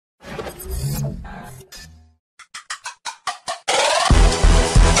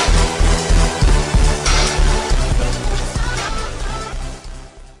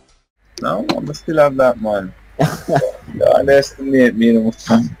I still have that, man. Don't underestimate me, no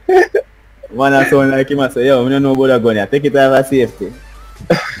man. Man, I sound like him, I say, yo, I don't know about that gun here. Take it out of safety.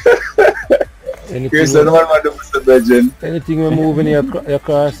 Chris, I don't want to Mr. Legend. Anything we move in your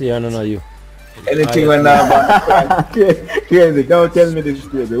car, see, I don't know you. Anything when I'm Crazy, don't tell me this is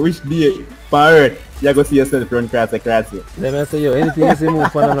crazy. Which day, for earth, you're going to see yourself run across a classy? Let me say, yo, anything you see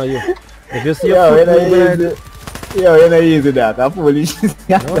move, I don't know you. If you see your Yo, foot moving, you're not easy that. I'm foolish. no,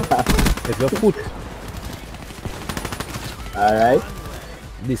 if your foot. Alright.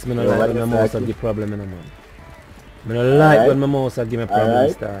 This me no like when my mouse give problem, man. Me no like when my mouse give me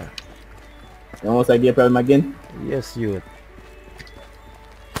problem, star. Your mouse give problem again? Yes, you.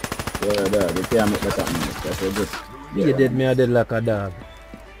 Yeah, they can't make that happen. That's what just... You dead, me I dead like a dog.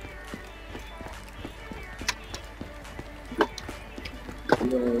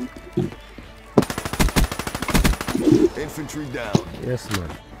 Infantry down. Yes, man.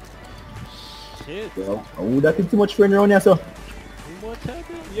 Shit. Yo, that is too much friend around here, so.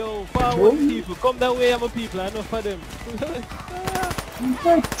 Yo, forward people, come that way, I'm a people, I know for them.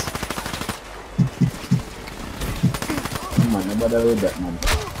 Man, nobody with that, man.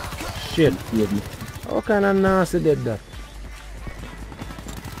 Shit. How kind of nasty dead that?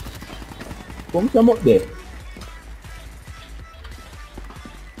 Come up there.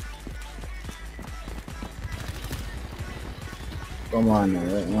 Come on now,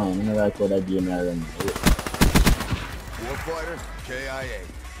 right now, I'm gonna like how that game I run. Warfighter, KIA.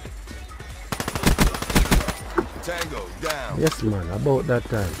 Tango down. Yes, man, about that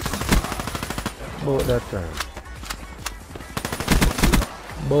time. About that time.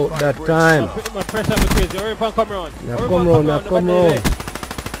 About that time. My press up with crazy, hurry up, come round. Now come round, now come round.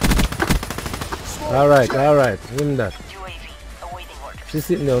 Alright, win that. She's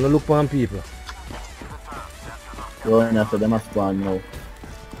sitting there, look for people. Going after them a spawn now.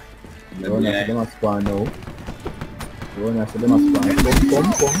 Going after them a spawn now. Going after them a spawn.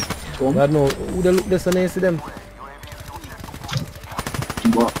 Come. God no, who they look this and they see them?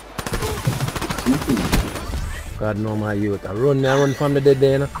 God no, my youth. I run from the dead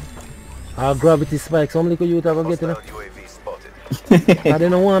there, you know. Our gravity spikes, some little youth have to get, you know. I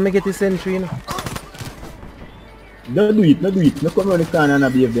don't want to get the sentry, you know. Don't do it. Don't come around the corner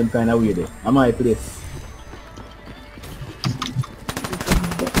and behave them kind of way there. I'm my place.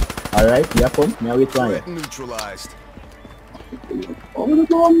 Alright, yeah, come. Now wait for you. Neutralized. Oh, the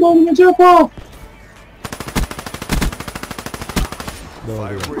bomb, you jump off.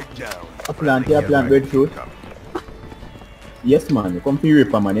 Fire breakdown. A plant breadfruit. Yes, man. You come to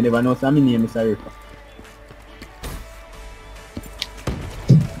Ripper, man. You never know some name is a Ripper.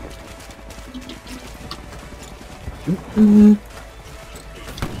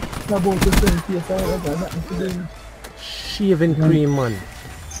 Shaving cream, man.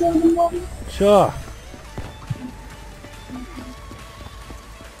 Sure.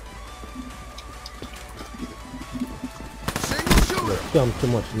 Jump too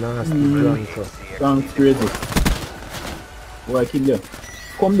much nasty drunk. Sounds crazy. Why kill you?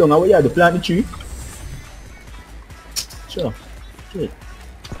 Come down, how you the plant the tree? Sure. Straight.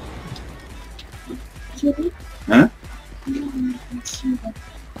 Huh?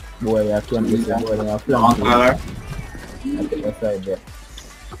 Boy, I can't get that boy in a plant. I take the side there.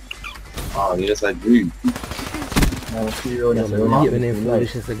 Oh, yes, I agree. Now see around Yeah, man, hate when them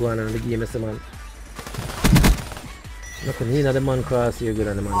foolishness are going on in the game, man. Nothing in the man cross here good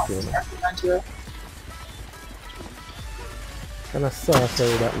on the man too, man. Kind of saucer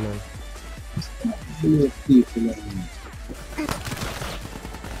with that, man.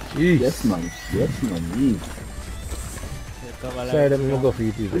 Jeez. Yes, man. Sorry, them no go for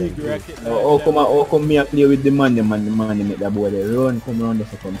you too. Oh, come me and play with the man make that boy there run, come around there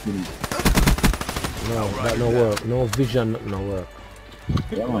so come kill him. No, that no work. No vision, nothing no work.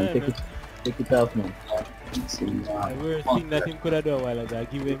 Yeah, man, take it off, man. The worst thing that him could have done a while ago,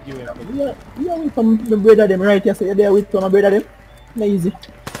 give him. Yeah, with some my brother them right here, so you're there with some my brother them. Not easy.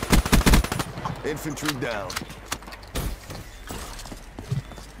 Infantry down.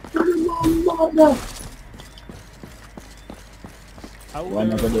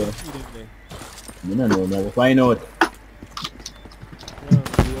 One over there. You don't know, never find out.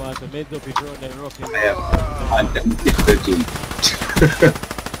 You want to mess up his road and rock him. I am different.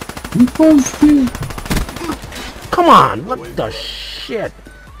 Come on, what the shit?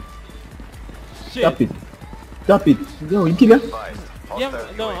 Stop it. No, you kill him? Yeah,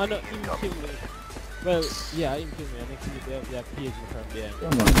 no, I know him kill me. Well, yeah, him kill me. I think they have page me from there.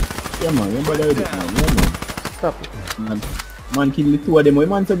 Yeah, man. You bother with it, man. Yeah, man. Stop it. Man kill the two of them. Why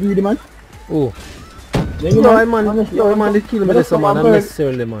man so greedy, man? Oh. Yeah, Man, they kill me this man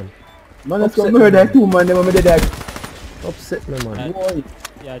unnecessarily, man. Man, let's go murder 2 man, them when they die. Upset me, man. Boy.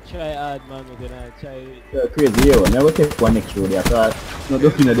 Yeah, try hard, man. We're gonna try. Yeah, crazy, yo. Never take one next road there, cause no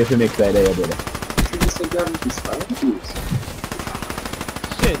ducking the defense side there, brother.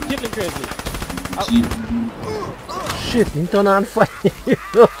 Shit, kill him crazy. Shit, he turn on fire. You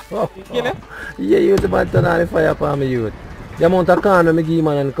kill him? Yeah, you the man turn on the fire for me, youth. The amount of can when me give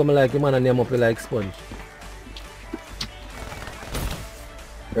man and come like him and name up like sponge.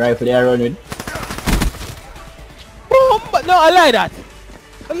 Rifle there running. Boom! But no, I like that.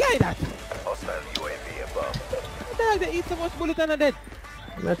 I like that. Hostile UAV above. Dog, they eat so much bullet and are dead.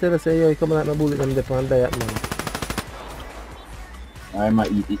 I tell you, say, yo, you come like my bullet and the fan diet, man. I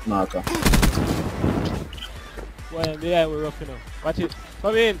might eat it, marker. Well, yeah, we're rough enough. Watch it.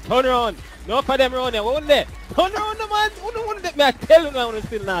 Come in. Turn around. No for them around there. What there? Turn around, the man. Who don't want that? Me, I tell you now, I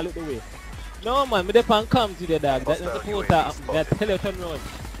still not look the way. No, man. Me, they can't come to the dog. That's not supposed to happen. I tell you, turn around.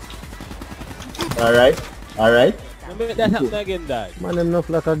 Alright, alright. Remember that happen again, dog. Man, them enough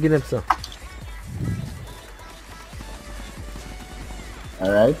like a guinea, sir.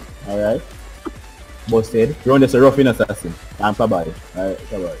 Alright, alright. Busted. Run this a rough in assassin. I'm Kabal. Alright,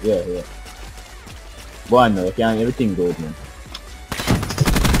 Kabal. Yeah, yeah. Go on now, you can't everything good, man.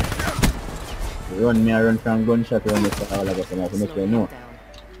 Run me, I run from gunshot, run this all of us, and I have to make you know.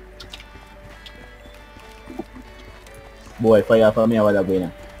 Boy, fire for me, I was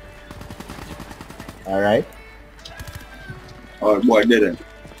going. Alright. Oh, boy, didn't.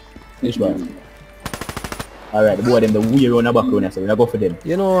 Which one? Alright, the boy them the way around the back round, so we'll go for them.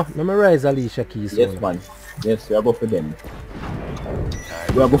 You know, memorize Alicia Keys. Yes, man. Yes, we'll go for them.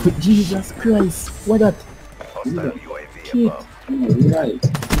 We'll go for Jesus Christ. What that? Hostile UAV Shit. above. Right.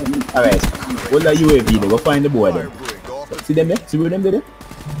 Alright, hold the UAV there, go find the boy Fire them. break off. See them there? See where them there?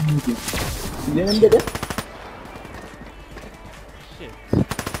 See them there? Shit.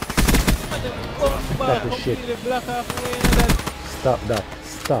 Stop the shit. Black halfway and that. Stop that.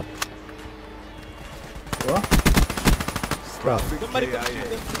 Stop. What? Stop. Somebody come KIA. shoot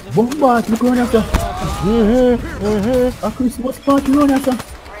them. Bombard, look around after. A Christmas party around after.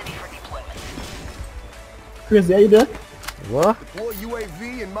 Crazy, are you there? What? Deploy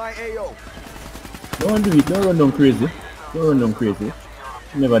UAV in my AO. Oh, Don't do it, don't run down crazy. Don't run down crazy.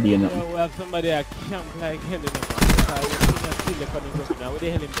 Never do nothing. we have somebody that camp like hell in the man. Now, where the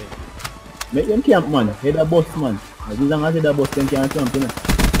hell in there? Make them camp, man. Head a bus, man. As long as head a bus, them can't camp, you know.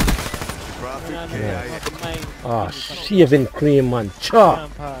 Profit KIA. Ah, shaving cream, man. Chop.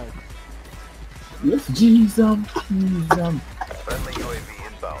 Yes, Jesus. Jesus. Friendly UAV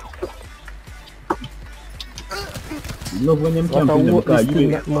inbound. Love when them What camp a in them work car. this thing,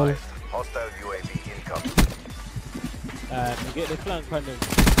 that man. Hostile UAV incoming. Get the flank on them.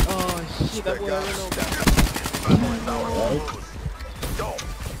 Oh shit, that boy I run over.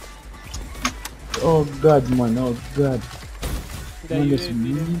 Oh God, man. Oh God. That Man, just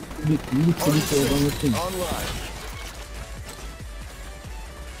UAV. literally so everything. Online.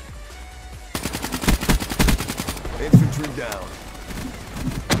 Infantry down.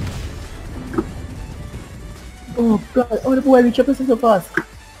 Oh God. Oh, the boy reach up so fast.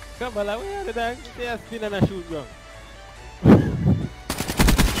 Kabal, where are the dog? They are still in a shoot ground.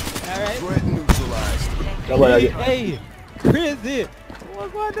 Alright. Threat neutralized. Hey, crazy.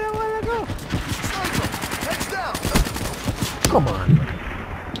 What's going there? Where go? Sniper. Heads down. Come on.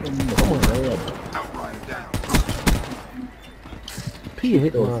 Come on, right. P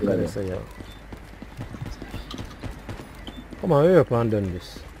hit marker, they say, yo. Come on, hurry up and done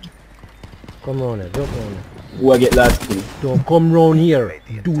this. Come round here, jump round here. Who I get last kill? Don't come round here.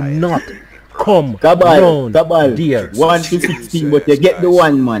 Do not come Kabal, round Kabal. there. 1 to 16, but you get the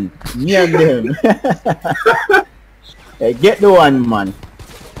one, man. Me and them. You get the one, man.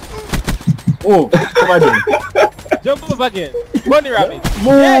 Oh, come on then. Jump up again. Bunny rabbit.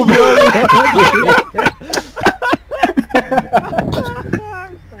 Move,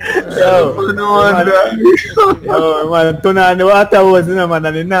 Yo, man, turn on the water hose, you know, man,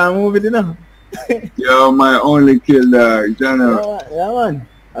 and now move it, you know. Yo, my only kill, dog. You know. Yeah, man.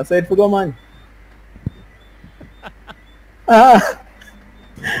 I said for go, man. Ah.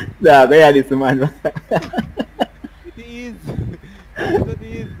 Nah, go ahead, this man. It is. It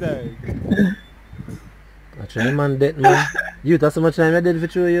is, dog. Actually, man, dead, man. Youth, that's so much time I did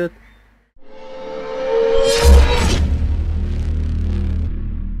for you, youth.